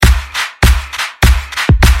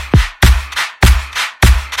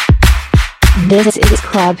This is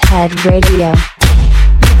Clubhead Radio.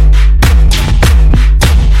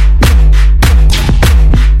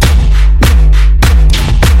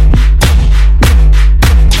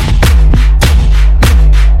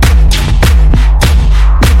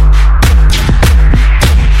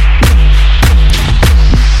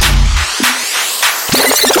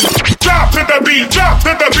 Drop to the beat, drop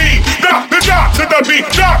to the beat,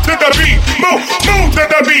 drop to the beat, move to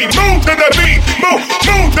the beat, move to the beat, move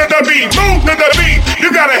to the beat, move to the beat. You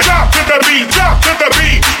gotta drop to the beat, drop to the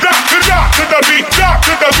beat, drop to the beat, drop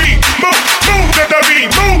to the beat, move to the beat,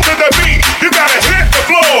 move to the beat. You gotta hit the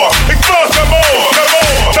floor, explore some more, some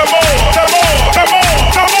more, some more, some more, some more,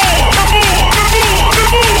 some more, some more.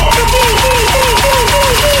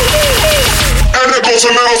 And it goes a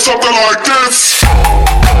little something like this.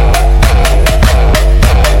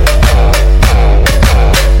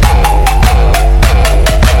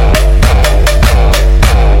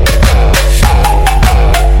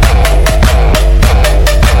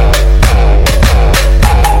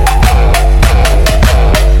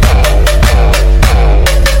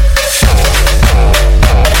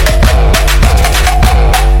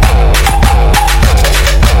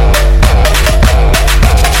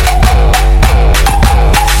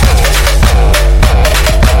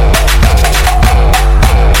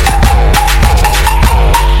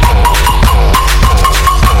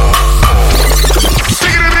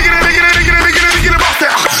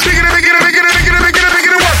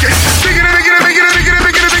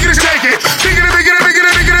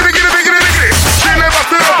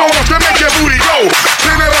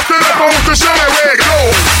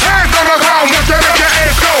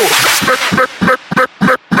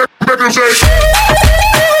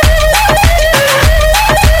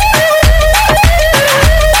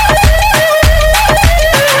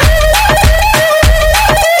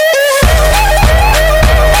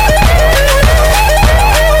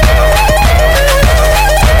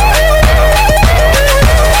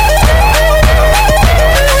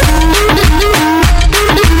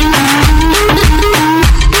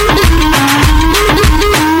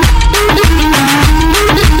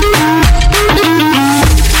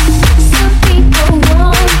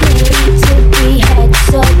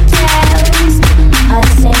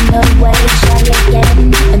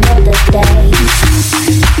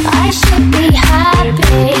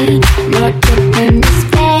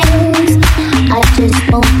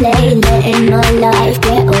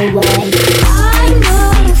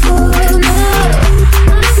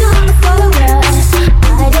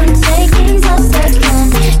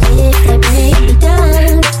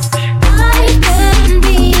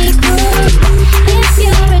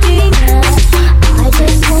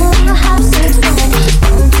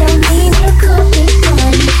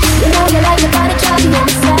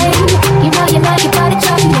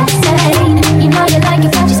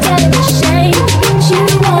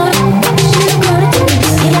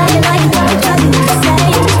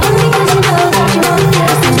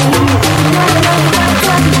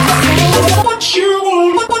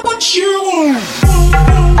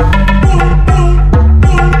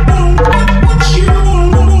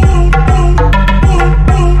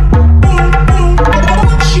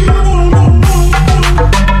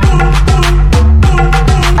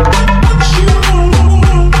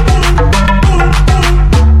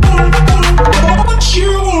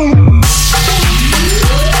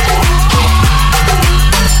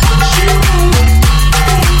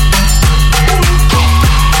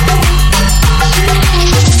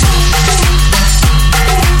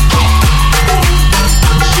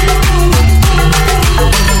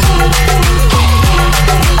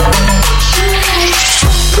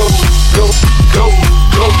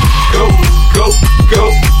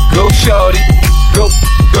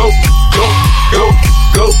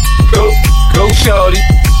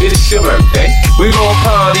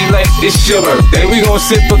 It's your birthday, we gon'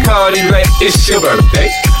 sip Bacardi like it's your birthday.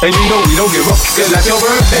 And you know we don't give up, cause that's your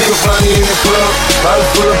birthday. You'll find me in the club, bottle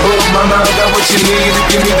full of booze. My mom got what you need to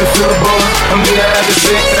give me the feel of buzz. I'm gonna have the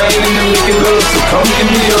sex, I ain't in the making love. So come give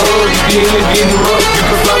me a hug, you be in the getting rough. You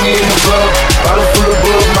can find me in the club, bottle full of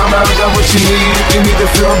booze. My mom got what you need to give me the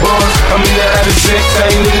feel of buzz. I'm gonna have the sex, I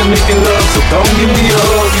ain't in the making love. So come give me a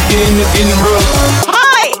hug, you be in the getting rough.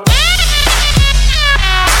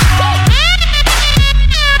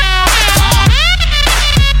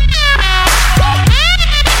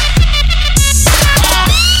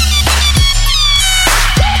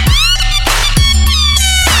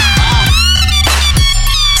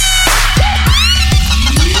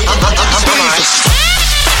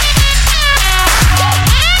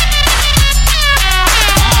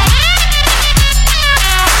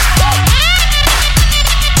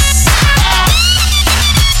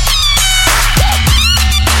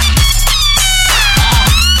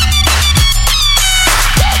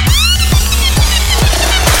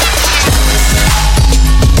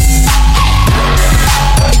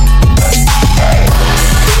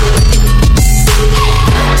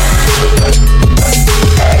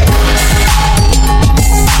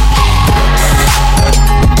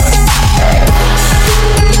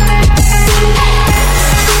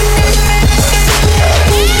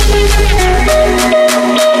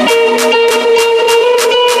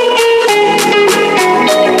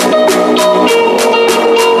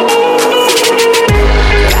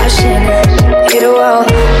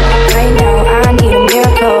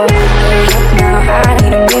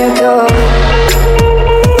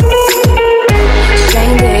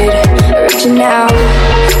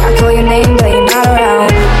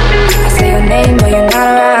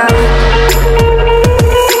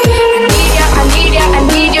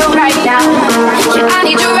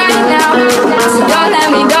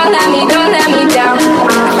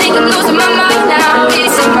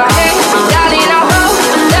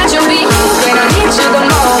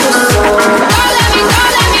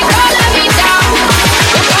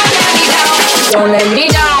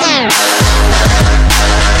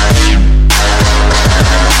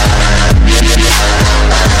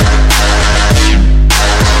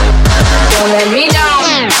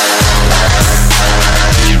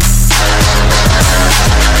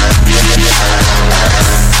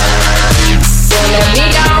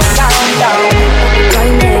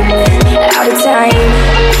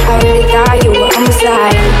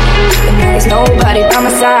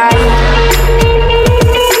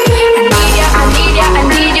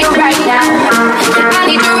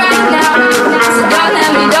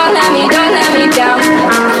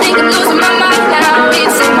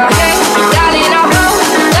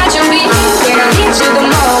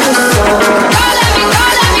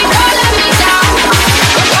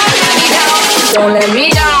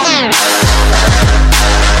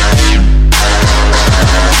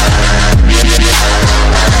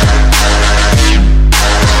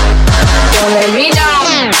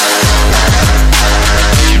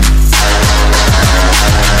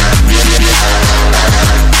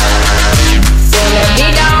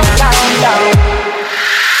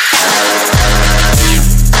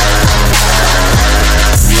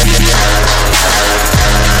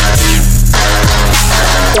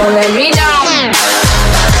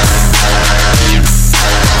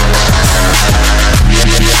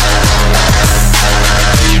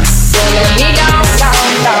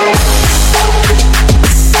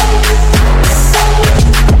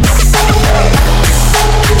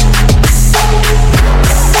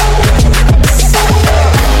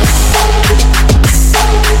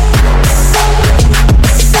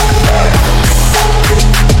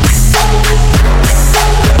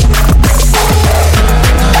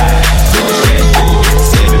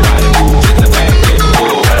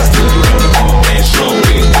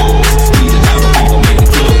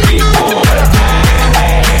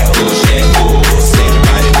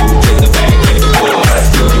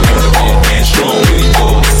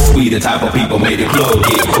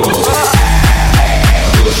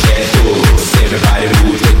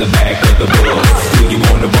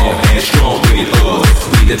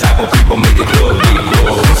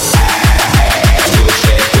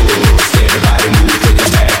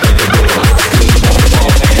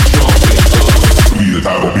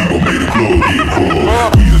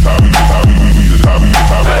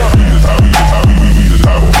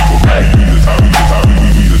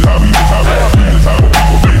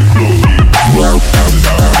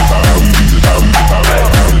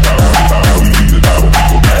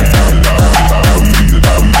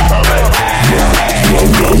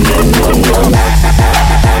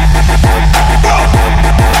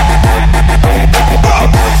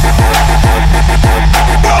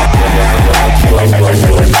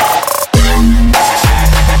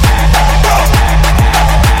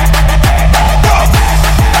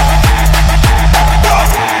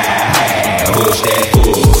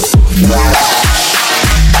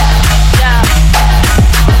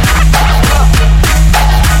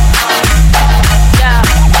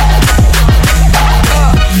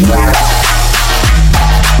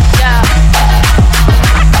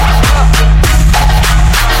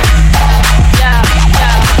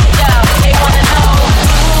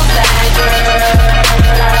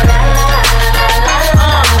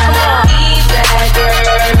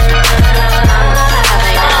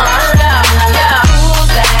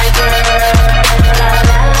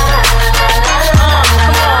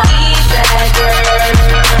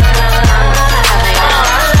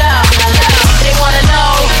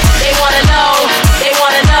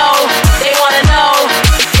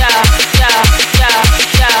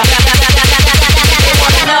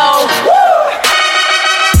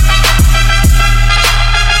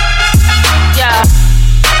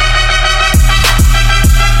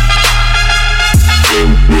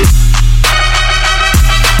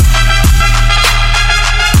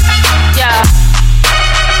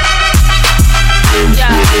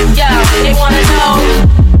 Yeah, they wanna know.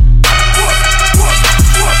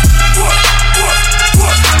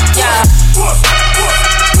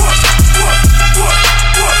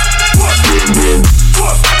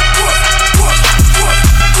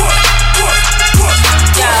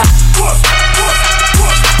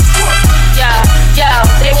 Yeah. Yeah,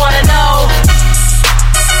 they wanna know.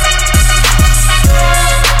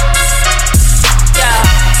 Yeah.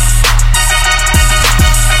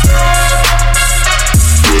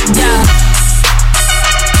 Yeah.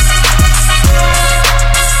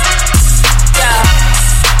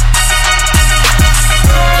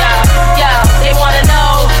 Yeah, they wanna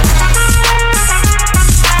know.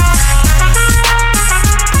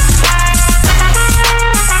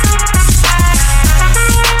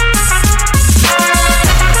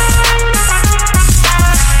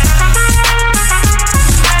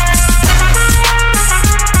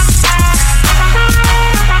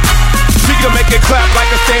 She can make it clap like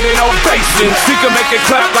a standing ovation. She can make it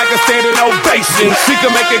clap like a standing ovation. She can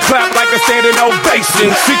make it clap like a standing ovation.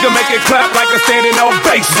 She can make it clap like a standing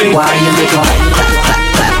ovation. Why you make it clap, clap,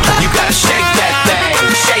 clap, clap? You gotta shake that thing,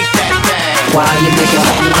 shake that thing. Why you make it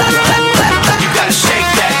clap, clap, clap, clap? You gotta shake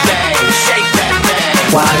that thing, shake that thing.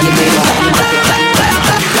 Why you make it clap, clap, clap,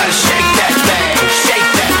 clap? You gotta shake that thing, shake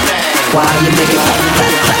that thing. Why you make it clap,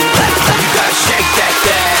 clap, clap, clap? You gotta shake that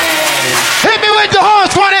thing. Hit me with the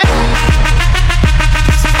horse, run it.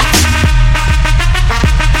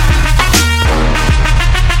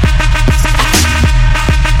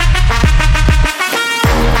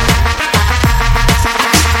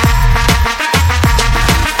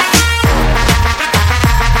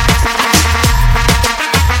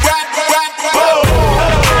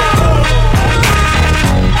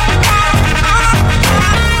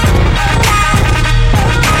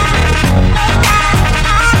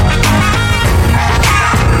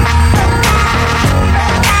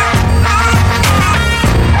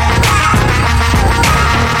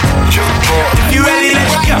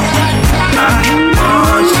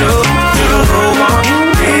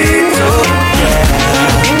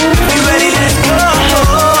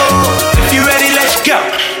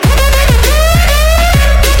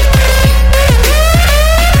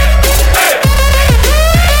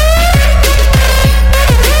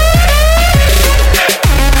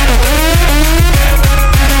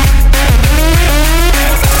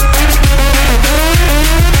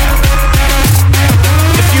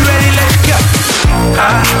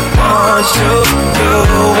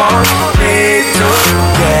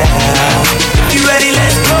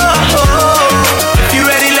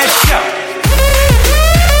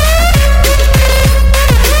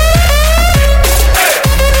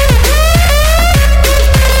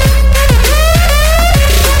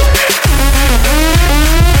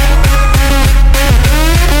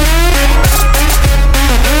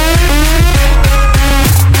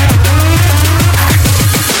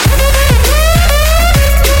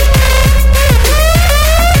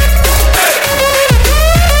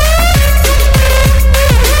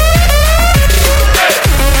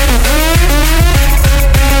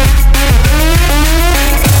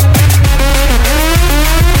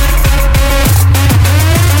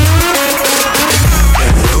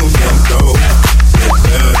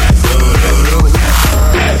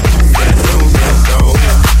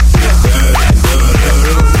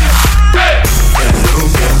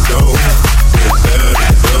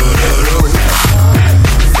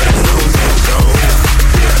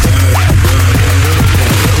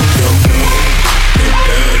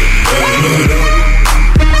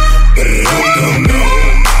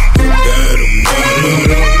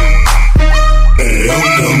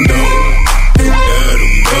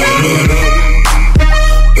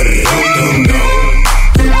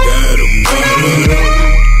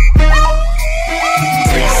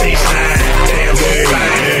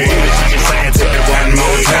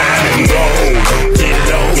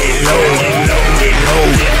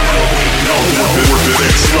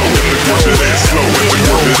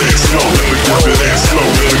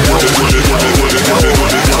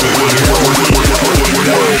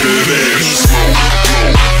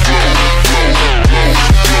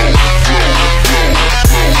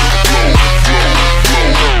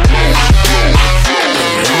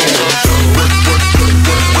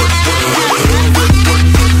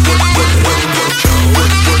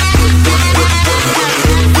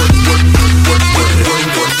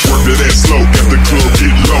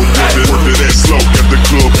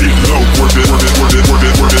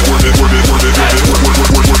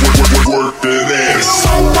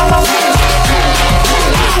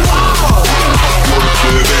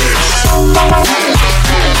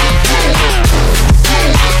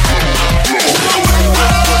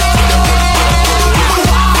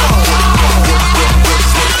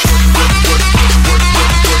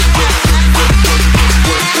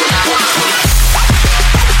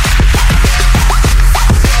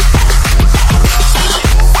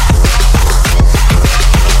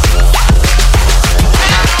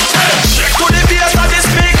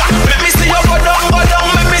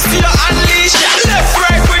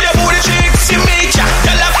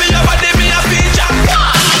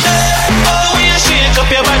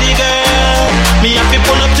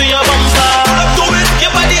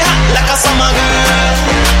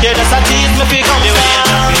 Versace's my big come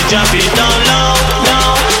from. Drop it down low,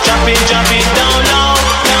 low. Drop it down low,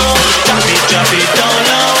 low. Drop it down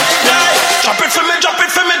low, right. Drop it for me, drop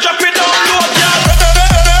it for me, drop it down low, yeah.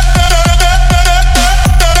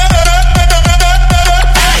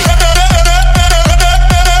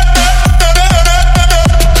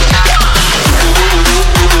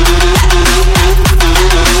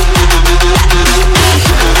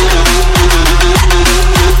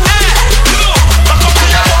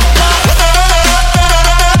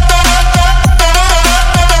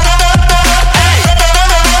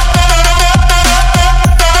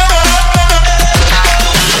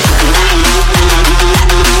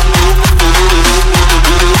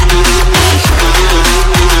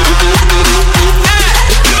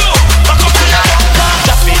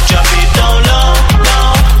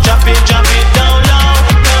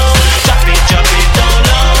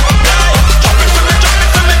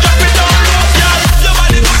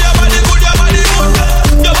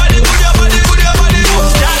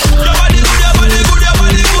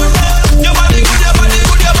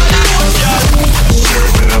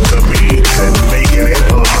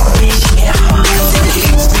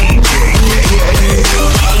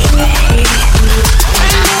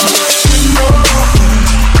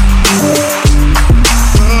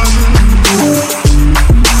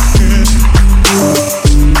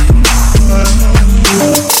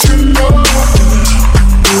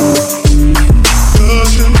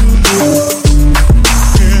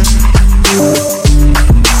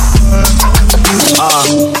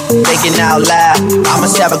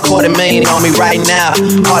 On me right now.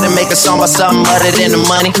 Hard to make a song about something other than the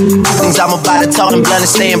money. Things I'm about to talk and blunt and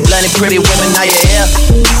staying blunt. Pretty women, are you here?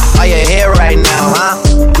 Are you here right now, huh?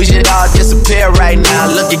 We should all disappear right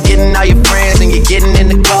now. Look, you're getting all your friends and you're getting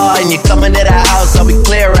in the car and you're coming to the house. I'll be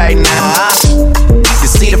clear right now, huh? You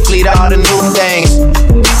see the fleet of all the new things.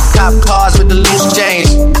 Cop cars with the loose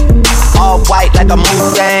change. All white like a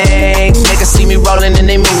moon thing. Niggas see me rolling and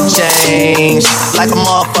they mood change. Like a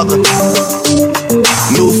motherfucker.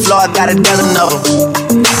 New floor, got a dozen of them.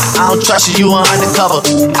 I don't trust you undercover.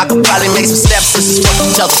 I could probably make some stepsisters fuck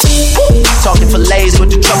each other. Talking fillets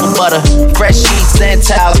with the truffle butter. Fresh sheets and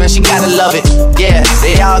towels, man, she gotta love it. Yeah,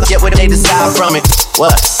 they all get what they desire from it.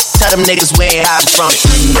 What? Tell them niggas we ain't hiding from it.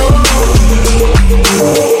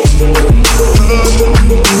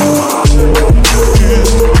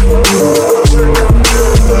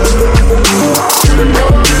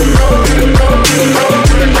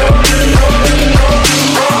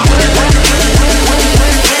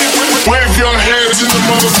 Wave your hands in the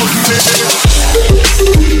motherfucking air.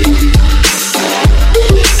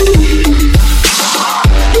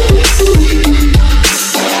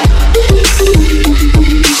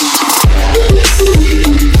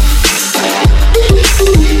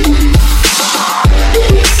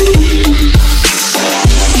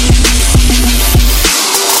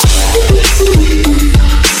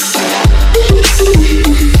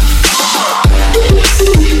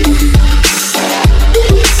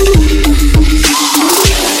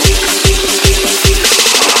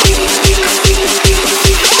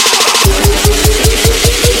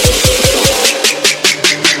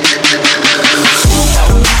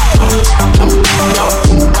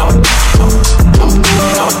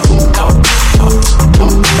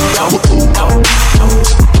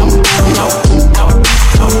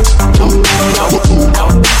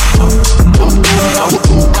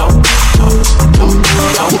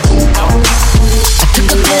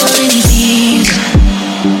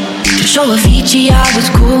 I was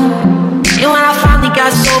cool. And when I finally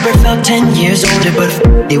got sober, felt 10 years older, but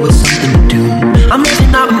it was something to do. I'm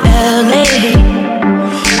living out in LA.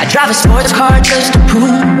 I drive a sports car just to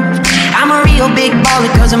prove I'm a real big baller,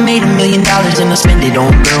 cause I made $1 million and I spend it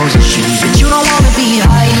on girls and shoes. But you don't wanna be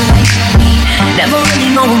high like me, never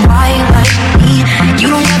really know why like me. You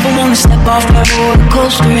don't ever wanna step off that roller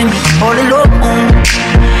coaster and be all alone.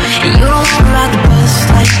 And you don't wanna ride the bus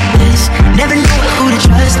like this, never know who to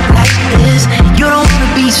trust like this. You don't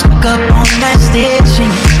wanna be stuck up on that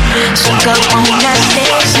station, stuck up on that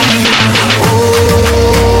station.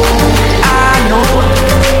 Oh, I know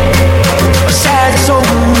a sad soul,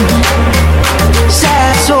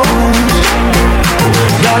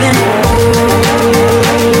 darling.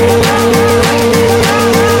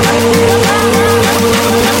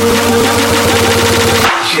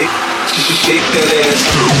 Shake that ass.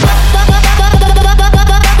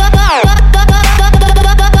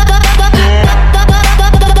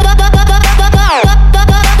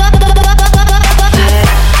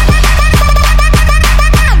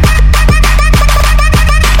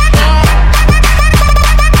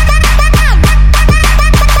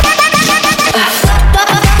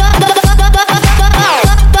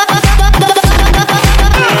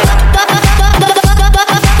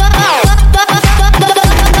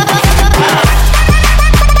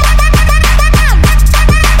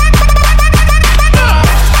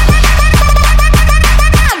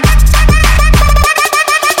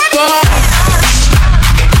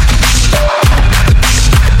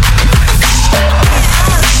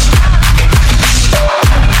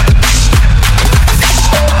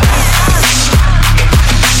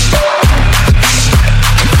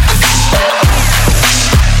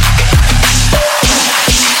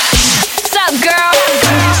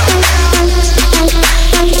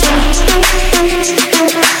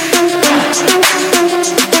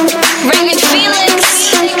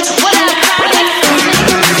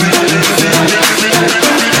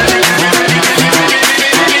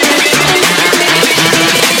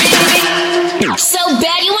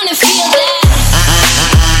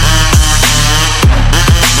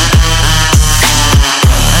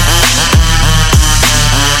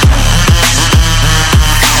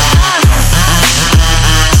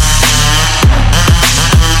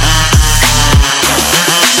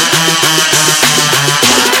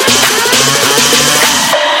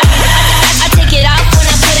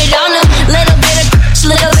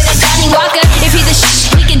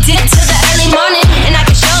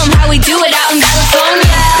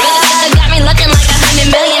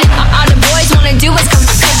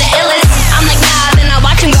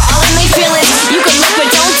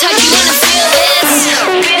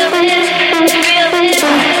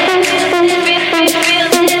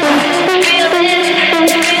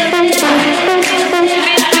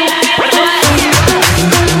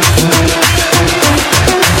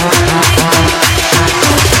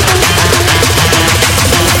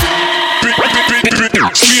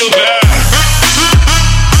 feel that.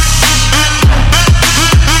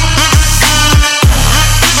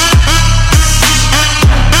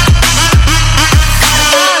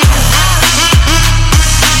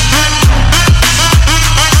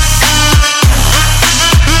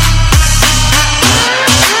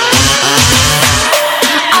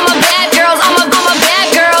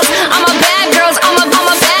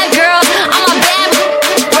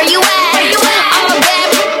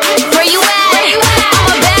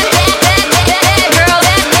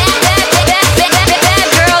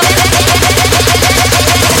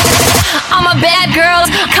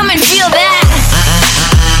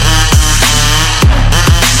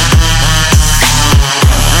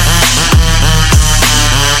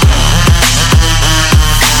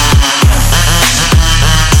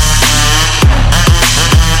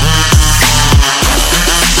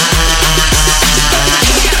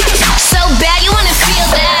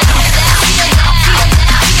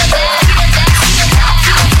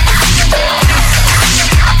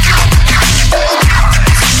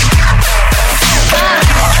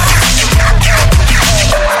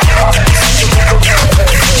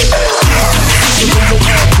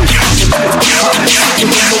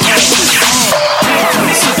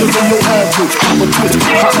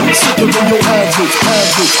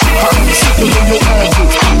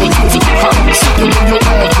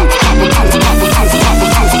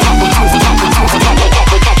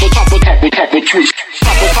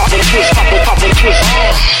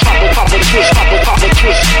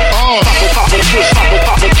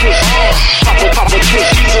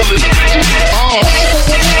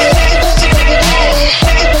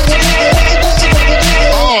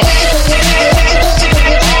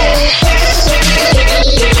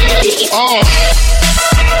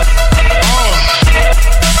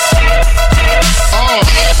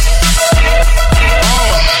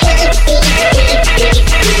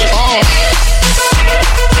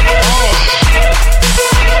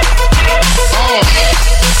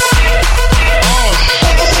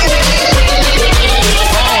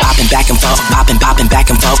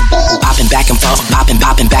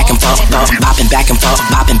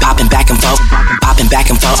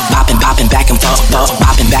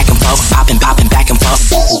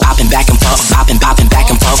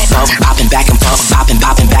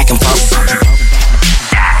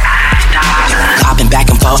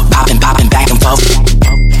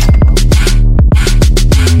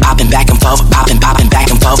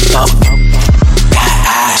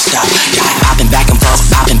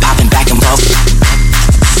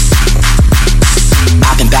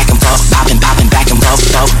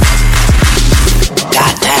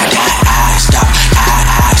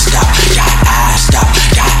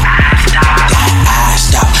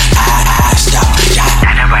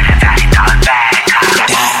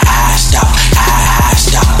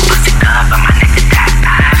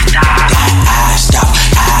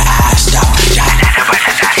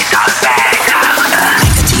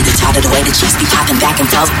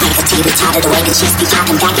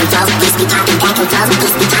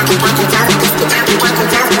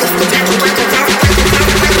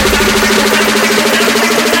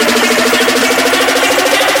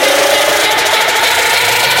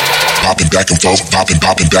 Popping back and forth. Popping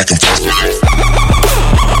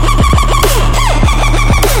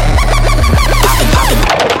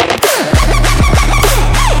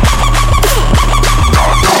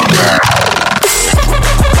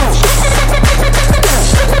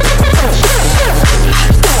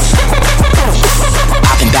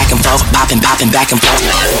back and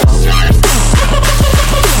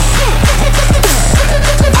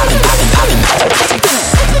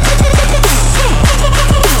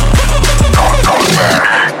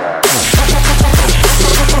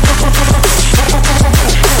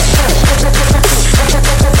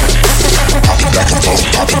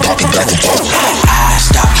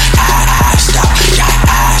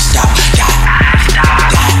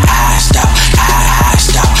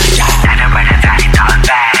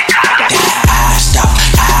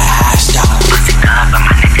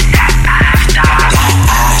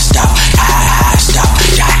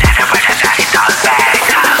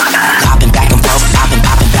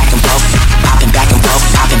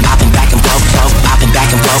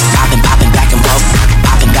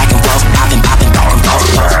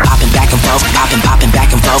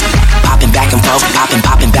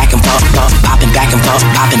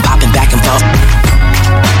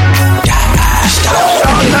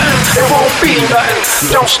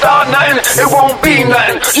Don't start nothing, it won't be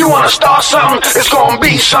nothing. You wanna start something, it's gonna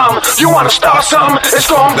be something. You wanna start something, it's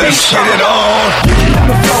gonna be something. Let's get it on. Get it on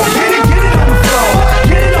the floor, get it on the floor.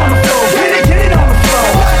 Get it on the floor, get it on the floor.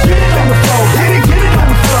 Get it on the floor, get it on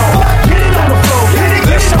the floor.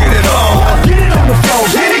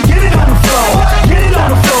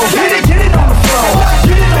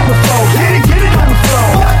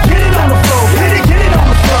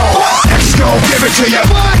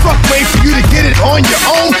 wait for you to get it on your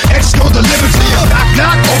own. X gon' deliver to you. Knock,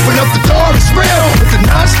 knock, open up the door, it's real. With the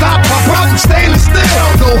non-stop pop out from stainless steel.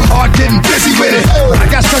 No hard getting busy with it. But I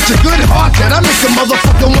got such a good heart that I make a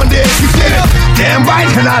motherfucker wonder if you did it. Damn right,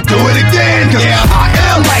 and I do it again. Cause I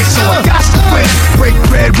am life, so I got to win. Break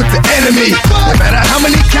bread with the enemy. No matter how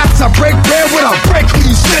many cats I break bread with, I'll break who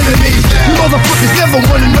you sending me. You motherfuckers never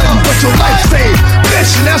wanna know what your life saved.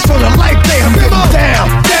 Bitch, and that's for the life day. I'm getting down,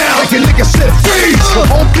 down. Like a nigga said, freeze. I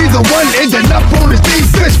won't be the one ending up on his knees,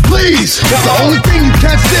 bitch, please. That's the only thing you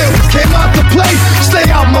can't steal. Came out to play, stay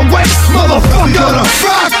out my way. Motherfucker, we gonna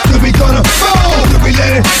rock, then we gonna roll. Then we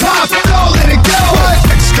let it pop, don't let it go.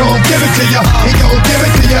 X gon' give it to ya, he gon' give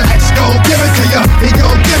it to ya. X gon' give it to ya, he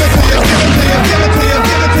gon' give it to ya. Give it to ya,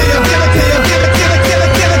 give it to ya, give it to ya, give it to ya, give it to ya, give it,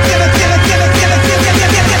 give it, give it, give it, give it, give it, give it, give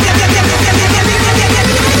it, give it, give it, give it, give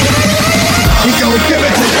it. He gon' give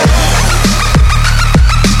it to ya.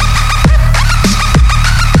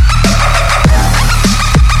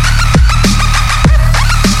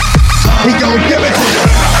 He gon' give it to you.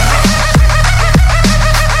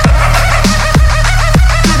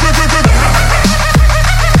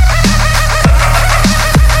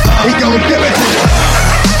 He gon' give it to you.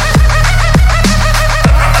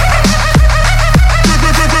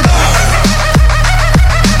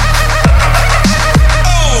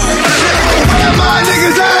 Where my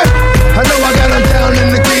niggas at? I know I got them down in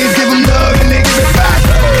the greens, give them love and they give it back.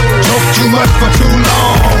 Talk too much for too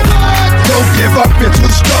long. Don't give up, you're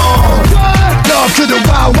too strong. Love to the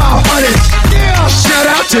wild, wild hunters. Shout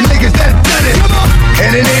out to niggas that done it.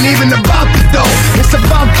 And it ain't even about the dough. It's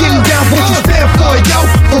about getting down for what you stand for, yo.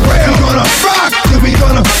 For real. We gonna rock, then we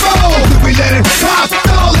gonna roll. Then we let it pop,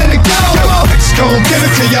 don't let it go. X gon' give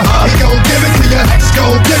it to ya, he gon' give it to ya. X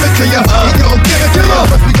gon' give it to ya, he gon' give it to ya.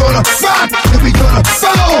 We gonna rock, then we gonna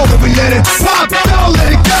roll. Then we let it pop, don't let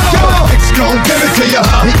it go. X gon' give it to ya,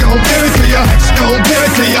 he gon' give it to ya. X gon' give it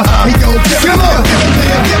to ya, he gon' give it to ya. Give it to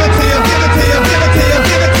ya, give it to ya, give it to ya, give it to ya, give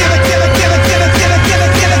it, give it, give it, give it, give it, give it, give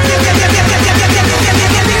it, give it, give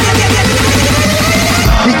it, give it, give it, give it.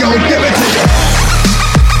 He gon' give it to you.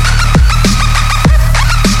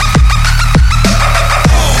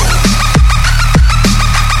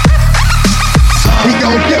 He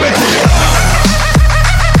gon' give it to you.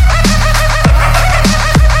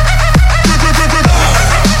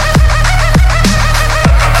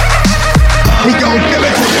 He gon' give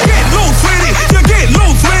it to you. Get loose with it, you get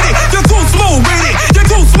loose with it, you're too smooth with it, you're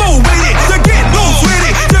too smooth with it, you get loose with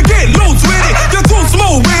it, you get loose with it, you're too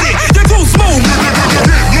smooth with it, you're too smooth with it.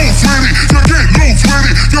 You get loose with it, you get loose with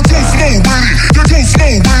it, you're too smooth with it, you're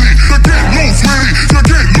too smooth with it,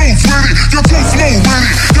 you get loose with it, you get loose with it, you're too smooth with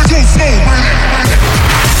it, you're too smooth with it.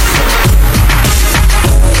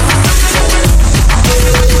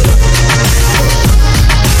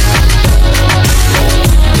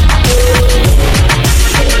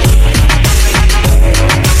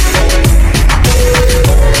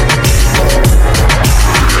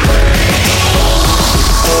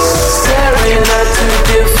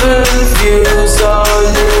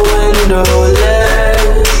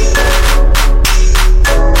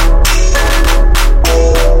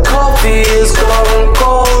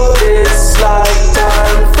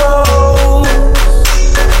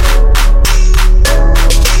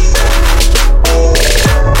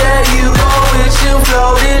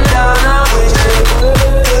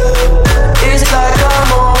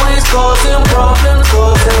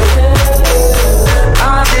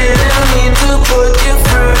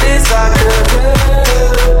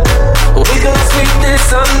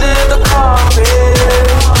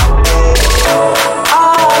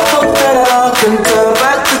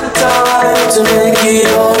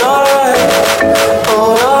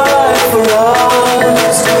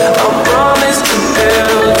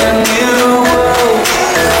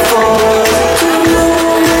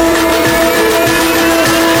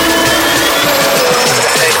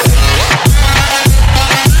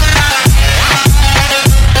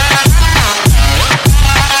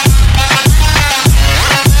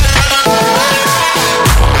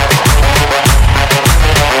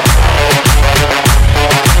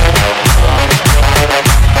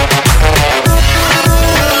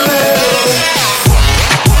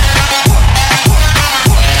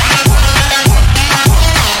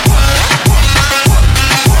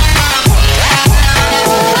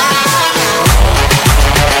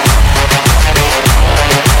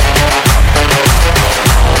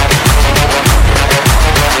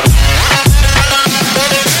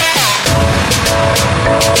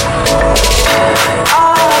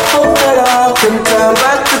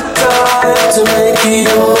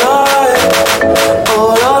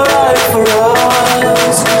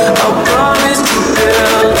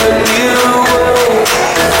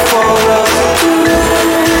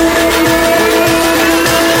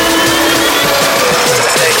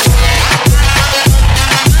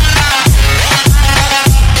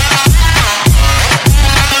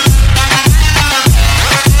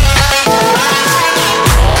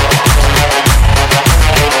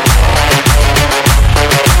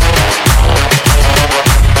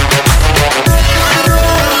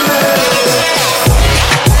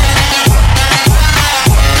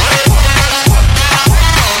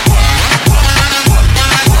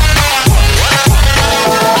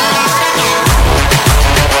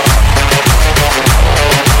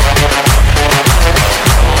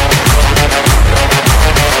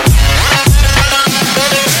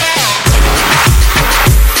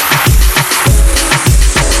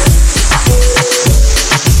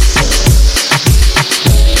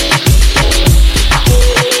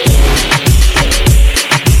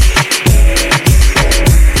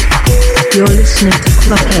 You're listening to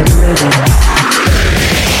Clubhead Radio.